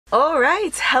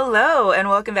Alright, hello and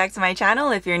welcome back to my channel.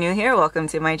 If you're new here, welcome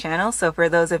to my channel. So for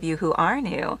those of you who are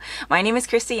new, my name is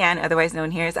Christiane, otherwise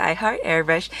known here as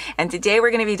IHeartAirbrush, and today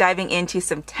we're going to be diving into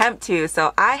some Temptu.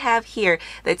 So I have here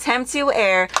the Temptu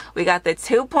Air, we got the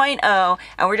 2.0,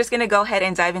 and we're just going to go ahead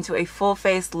and dive into a full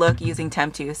face look using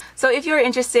Temptu. So if you're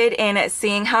interested in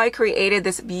seeing how I created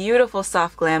this beautiful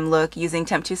soft glam look using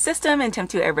Temptu system and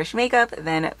Temptu airbrush makeup,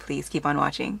 then please keep on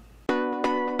watching.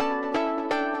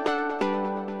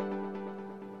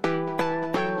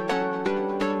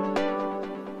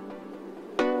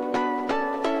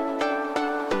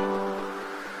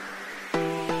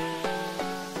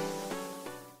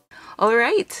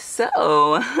 Alright,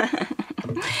 so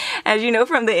as you know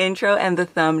from the intro and the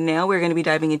thumbnail, we're going to be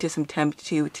diving into some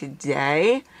Temptu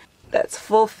today. That's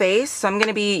full face, so I'm going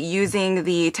to be using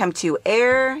the Temptu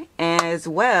Air as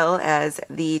well as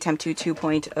the Temptu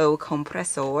 2.0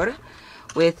 compressor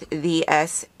with the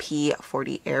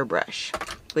SP40 airbrush,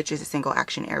 which is a single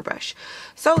action airbrush.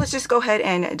 So let's just go ahead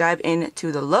and dive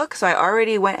into the look. So I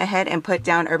already went ahead and put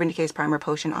down Urban Decay's primer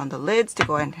potion on the lids to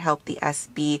go ahead and help the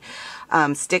SB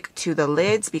stick to the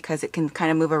lids because it can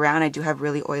kind of move around. I do have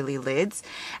really oily lids.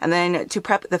 And then to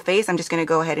prep the face, I'm just going to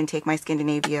go ahead and take my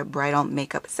Skindinavia Bridal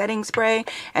Makeup Setting Spray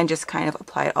and just kind of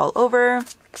apply it all over.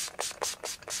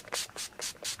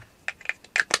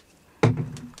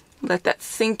 Let that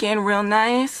sink in real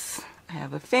nice. I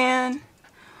have a fan.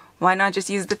 Why not just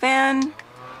use the fan?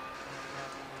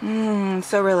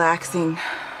 So relaxing.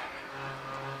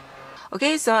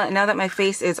 Okay, so now that my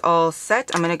face is all set,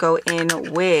 I'm going to go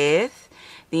in with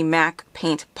the MAC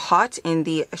Paint Pot in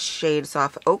the shade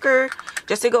Soft Ochre,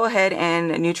 just to go ahead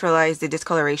and neutralize the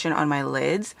discoloration on my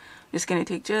lids. I'm just going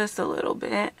to take just a little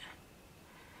bit,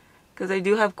 because I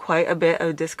do have quite a bit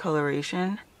of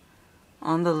discoloration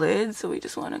on the lids, so we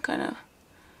just want to kind of,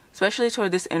 especially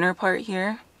toward this inner part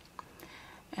here,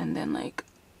 and then like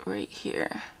right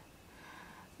here.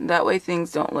 That way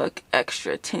things don't look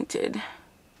extra tinted.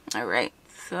 Alright,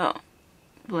 so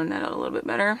blend that out a little bit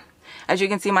better. As you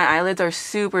can see, my eyelids are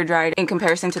super dry in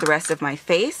comparison to the rest of my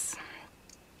face,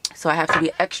 so I have to be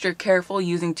extra careful.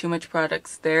 Using too much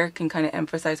products there can kind of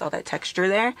emphasize all that texture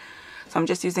there, so I'm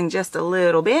just using just a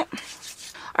little bit.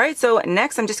 Alright, so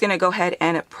next I'm just going to go ahead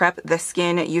and prep the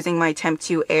skin using my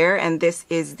Temptu Air, and this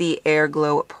is the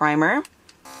Airbglow primer.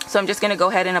 So I'm just going to go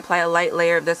ahead and apply a light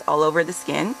layer of this all over the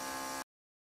skin.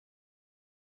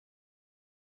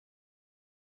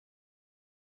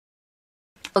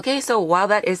 Okay, so while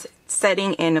that is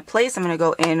setting in place, I'm going to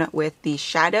go in with the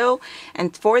shadow.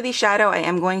 And for the shadow, I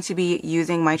am going to be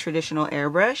using my traditional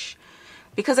airbrush,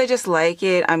 because I just like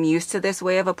it. I'm used to this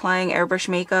way of applying airbrush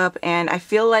makeup, and I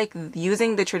feel like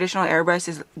using the traditional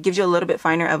airbrush gives you a little bit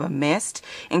finer of a mist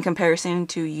in comparison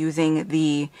to using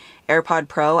the AirPod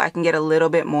Pro. I can get a little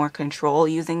bit more control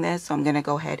using this, so I'm going to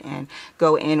go ahead and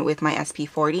go in with my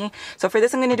SP40. So for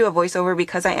this, I'm going to do a voiceover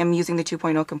because I am using the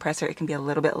 2.0 compressor. It can be a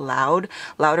little bit louder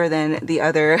than the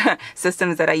other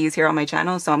systems that I use here on my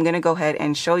channel. So I'm going to go ahead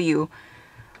and show you.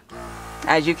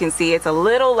 As you can see, it's a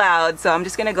little loud, so I'm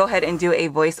just going to go ahead and do a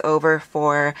voiceover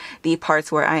for the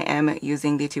parts where I am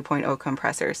using the 2.0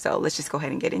 compressor. So let's just go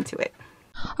ahead and get into it.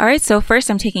 Alright, so first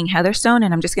I'm taking Heatherstone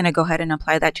and I'm just going to go ahead and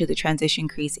apply that to the transition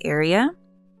crease area.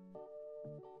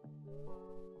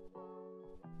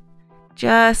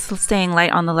 Just staying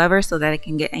light on the lever so that I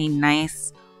can get a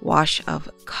nice wash of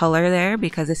color there,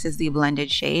 because this is the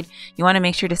blended shade. You want to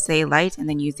make sure to stay light and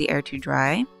then use the air to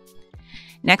dry.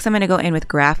 Next, I'm going to go in with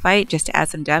Graphite just to add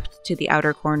some depth to the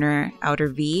outer corner, outer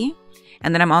V.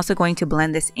 And then I'm also going to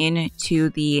blend this into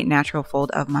the natural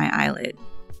fold of my eyelid.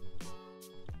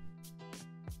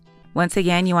 Once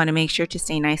again, you want to make sure to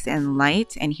stay nice and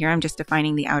light. And here I'm just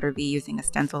defining the outer V using a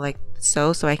stencil like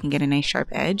so I can get a nice sharp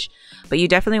edge. But you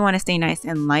definitely want to stay nice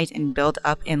and light and build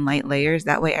up in light layers.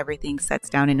 That way everything sets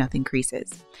down and nothing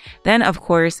creases. Then, of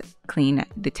course, clean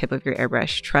the tip of your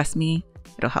airbrush. Trust me,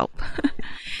 it'll help.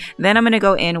 Then I'm going to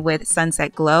go in with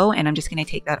Sunset Glow, and I'm just going to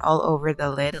take that all over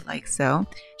the lid like so.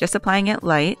 Just applying it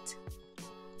light,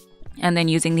 and then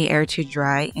using the air to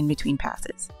dry in between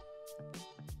passes.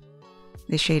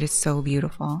 This shade is so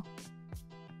beautiful.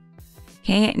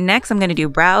 Okay, next I'm going to do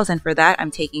brows, and for that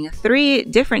I'm taking 3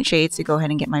 different shades to go ahead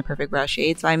and get my perfect brow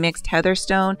shade. So I mixed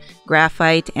Heatherstone,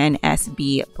 Graphite, and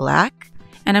SB Black.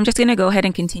 And I'm just going to go ahead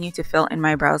and continue to fill in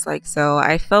my brows like so.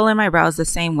 I fill in my brows the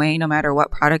same way no matter what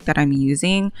product that I'm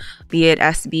using, be it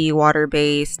SB,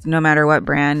 water-based, no matter what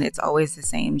brand, it's always the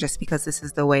same just because this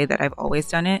is the way that I've always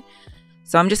done it.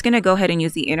 So I'm just going to go ahead and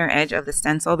use the inner edge of the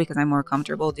stencil because I'm more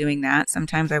comfortable doing that.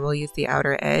 Sometimes I will use the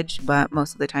outer edge, but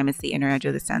most of the time it's the inner edge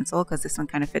of the stencil because this one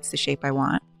kind of fits the shape I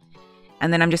want.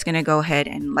 And then I'm just going to go ahead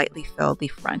and lightly fill the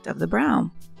front of the brow.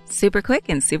 Super quick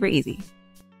and super easy.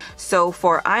 So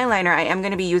for eyeliner, I am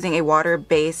going to be using a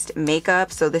water-based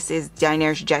makeup. So this is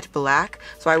Dinair's Jet Black.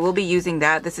 So I will be using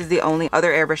that. This is the only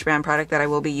other Airbrush brand product that I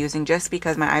will be using just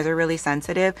because my eyes are really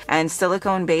sensitive, and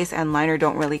silicone base and liner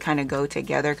don't really kind of go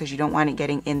together because you don't want it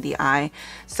getting in the eye.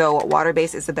 So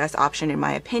water-based is the best option in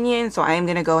my opinion. So I am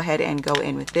going to go ahead and go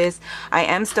in with this. I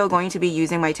am still going to be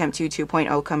using my Temptu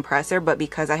 2.0 compressor, but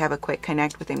because I have a quick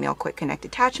connect with a male quick connect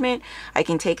attachment, I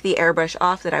can take the airbrush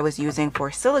off that I was using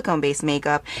for silicone-based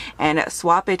makeup and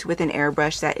swap it with an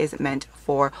airbrush that is meant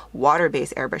for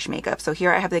water-based airbrush makeup. So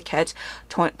here I have the Ket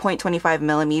 0.25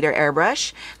 millimeter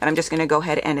airbrush that I'm just going to go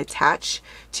ahead and attach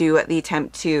to the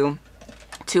Temptu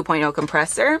 2.0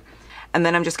 compressor, and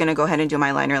then I'm just going to go ahead and do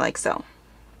my liner like so.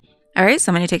 Alright,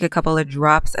 so I'm going to take a couple of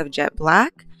drops of Jet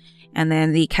Black and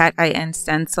then the Cat Eye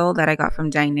stencil that I got from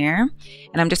Dinair,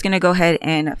 and I'm just going to go ahead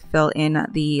and fill in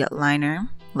the liner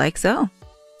like so.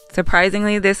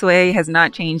 Surprisingly, this way has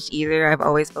not changed either. I've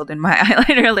always filled in my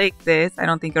eyeliner like this. I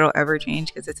don't think it'll ever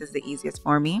change because this is the easiest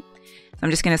for me. So I'm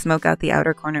just going to smoke out the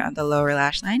outer corner of the lower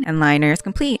lash line, and liner is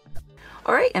complete.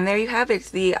 Alright, and there you have it.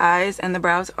 The eyes and the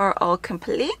brows are all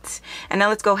complete. And now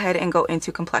let's go ahead and go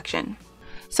into complexion.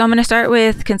 So I'm going to start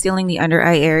with concealing the under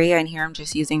eye area, and here I'm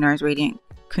just using Nars Radiant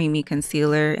Creamy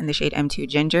Concealer in the shade M2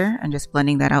 Ginger and just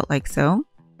blending that out like so.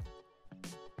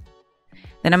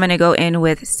 Then I'm going to go in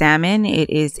with Salmon. It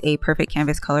is a Perfect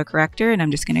Canvas Color Corrector, and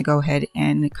I'm just going to go ahead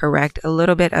and correct a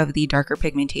little bit of the darker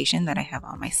pigmentation that I have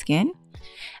on my skin.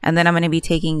 And then I'm going to be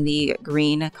taking the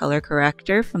Green Color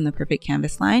Corrector from the Perfect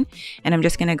Canvas line, and I'm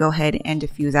just going to go ahead and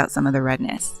diffuse out some of the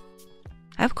redness.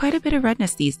 I have quite a bit of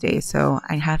redness these days, so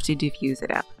I have to diffuse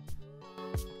it out.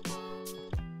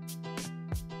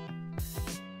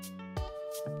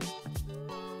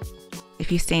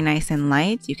 If you stay nice and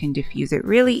light, you can diffuse it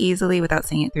really easily without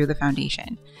seeing it through the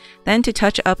foundation. Then to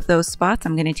touch up those spots,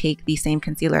 I'm going to take the same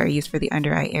concealer I used for the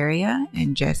under eye area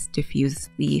and just diffuse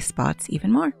the spots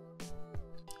even more.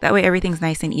 That way everything's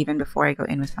nice and even before I go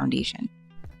in with foundation.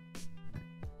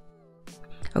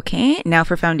 Okay, now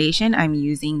for foundation, I'm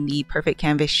using the Perfect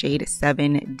Canvas shade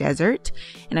 7 Desert,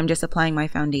 and I'm just applying my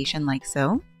foundation like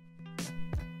so.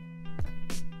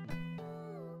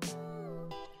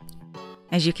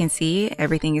 As you can see,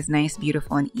 everything is nice,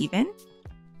 beautiful, and even.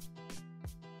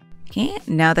 Okay,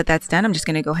 now that that's done, I'm just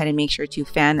going to go ahead and make sure to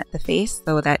fan the face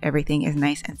so that everything is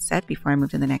nice and set before I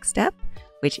move to the next step,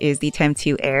 which is the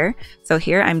Temptu Air. So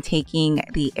here I'm taking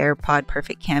the AirPod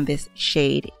Perfect Canvas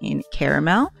shade in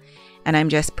Caramel, and I'm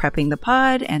just prepping the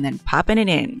pod and then popping it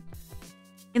in.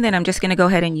 And then I'm just going to go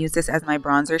ahead and use this as my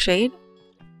bronzer shade.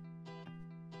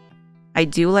 I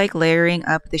do like layering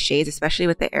up the shades, especially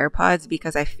with the AirPods,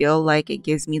 because I feel like it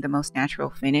gives me the most natural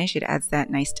finish. It adds that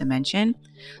nice dimension.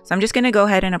 So I'm just going to go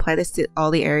ahead and apply this to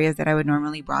all the areas that I would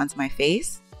normally bronze my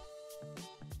face,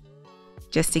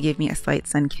 just to give me a slight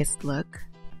sun-kissed look,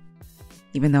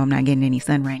 even though I'm not getting any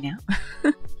sun right now.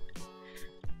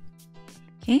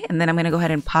 Okay, and then I'm going to go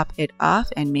ahead and pop it off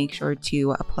and make sure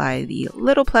to apply the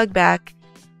little plug back,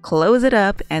 close it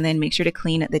up, and then make sure to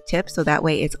clean the tip so that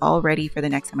way it's all ready for the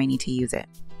next time I need to use it.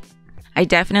 I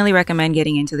definitely recommend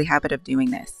getting into the habit of doing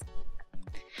this.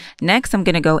 Next, I'm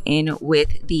going to go in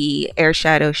with the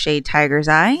Airshadow shade Tiger's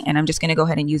Eye, and I'm just going to go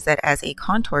ahead and use that as a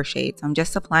contour shade. So I'm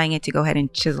just applying it to go ahead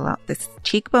and chisel out the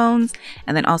cheekbones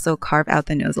and then also carve out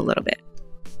the nose a little bit.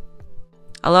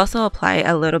 I'll also apply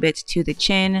a little bit to the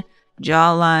chin,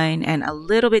 jawline, and a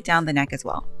little bit down the neck as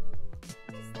well.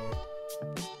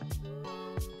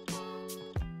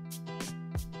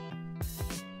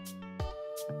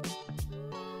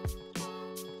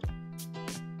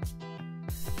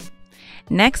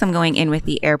 Next, I'm going in with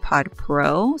the AirPod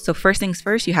Pro. So first things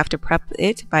first, you have to prep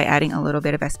it by adding a little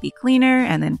bit of SB cleaner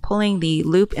and then pulling the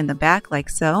loop in the back like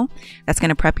so. That's going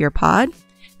to prep your pod.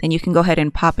 Then you can go ahead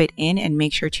and pop it in and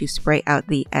make sure to spray out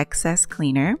the excess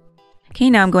cleaner. Okay,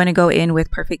 now I'm going to go in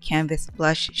with Perfect Canvas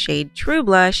Blush shade True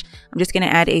Blush. I'm just going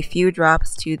to add a few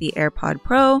drops to the AirPod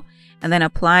Pro and then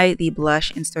apply the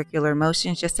blush in circular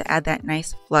motions just to add that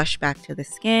nice flush back to the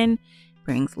skin.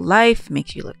 Brings life,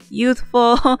 makes you look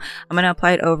youthful. I'm going to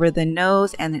apply it over the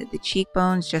nose and the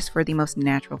cheekbones just for the most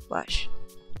natural flush.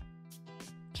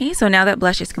 Okay, so now that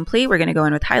blush is complete, we're going to go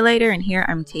in with highlighter, and here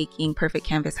I'm taking Perfect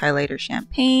Canvas Highlighter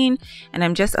Champagne, and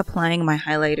I'm just applying my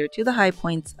highlighter to the high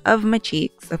points of my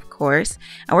cheeks, of course,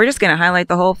 and we're just going to highlight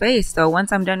the whole face. So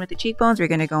once I'm done with the cheekbones, we're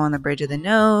going to go on the bridge of the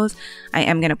nose. I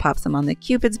am going to pop some on the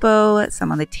Cupid's bow,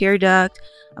 some on the tear duct.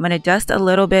 I'm going to dust a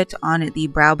little bit on the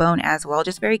brow bone as well,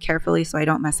 just very carefully so I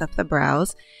don't mess up the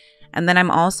brows. And then I'm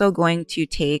also going to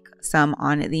take some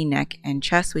on the neck and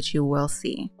chest, which you will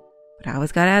see. But I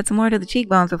always gotta add some more to the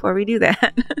cheekbones before we do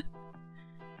that.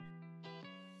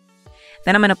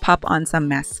 Then I'm gonna pop on some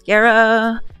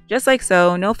mascara, just like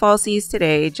so. No falsies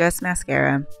today, just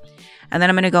mascara. And then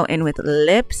I'm going to go in with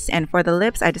lips. And for the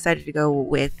lips, I decided to go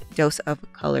with Dose of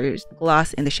Colors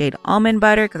gloss in the shade Almond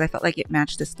Butter because I felt like it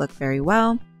matched this look very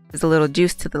well. There's a little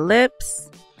juice to the lips.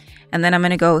 And then I'm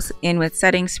going to go in with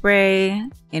setting spray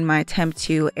in my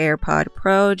Temptu AirPod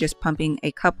Pro, just pumping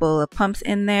a couple of pumps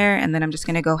in there. And then I'm just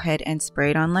going to go ahead and spray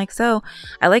it on like so.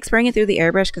 I like spraying it through the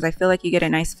airbrush because I feel like you get a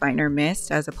nice finer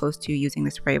mist as opposed to using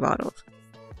the spray bottles.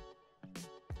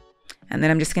 And then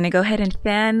I'm just going to go ahead and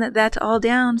fan that all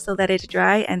down so that it's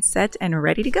dry and set and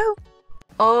ready to go.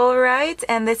 Alright,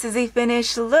 and this is the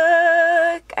finished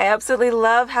look. I absolutely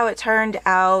love how it turned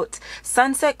out.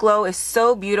 Sunset Glow is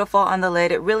so beautiful on the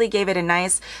lid. It really gave it a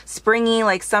nice springy,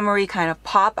 like summery kind of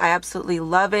pop. I absolutely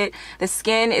love it. The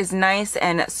skin is nice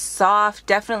and soft.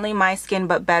 Definitely my skin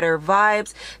but better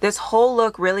vibes. This whole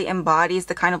look really embodies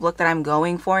the kind of look that I'm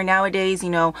going for nowadays. You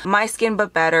know, my skin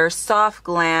but better, soft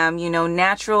glam, you know,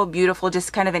 natural, beautiful,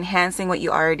 just kind of enhancing what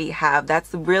you already have.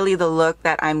 That's really the look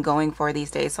that I'm going for these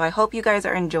days. So I hope you guys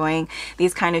are enjoying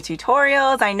these kind of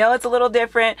tutorials. I know it's a little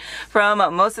different from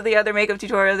most of the other makeup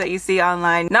tutorials that you see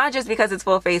online, not just because it's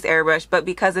full face airbrush, but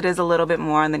because it is a little bit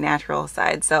more on the natural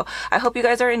side. So I hope you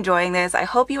guys are enjoying this. I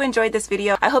hope you enjoyed this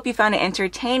video. I hope you found it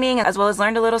entertaining as well as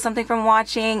learned a little something from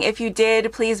watching. If you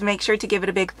did, please make sure to give it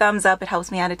a big thumbs up. It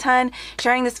helps me out a ton.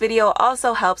 Sharing this video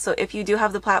also helps. So if you do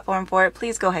have the platform for it,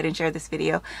 please go ahead and share this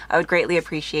video. I would greatly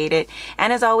appreciate it.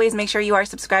 And as always, make sure you are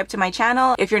subscribed to my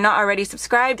channel if you're not already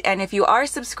subscribed. And if you are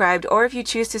subscribed, or if you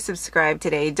choose to subscribe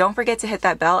today, don't forget to hit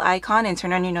that bell icon and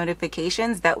turn on your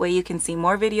notifications. That way you can see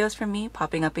more videos from me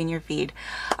popping up in your feed.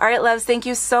 All right, loves, thank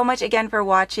you so much again for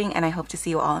watching, and I hope to see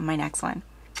you all in my next one.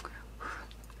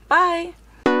 Bye.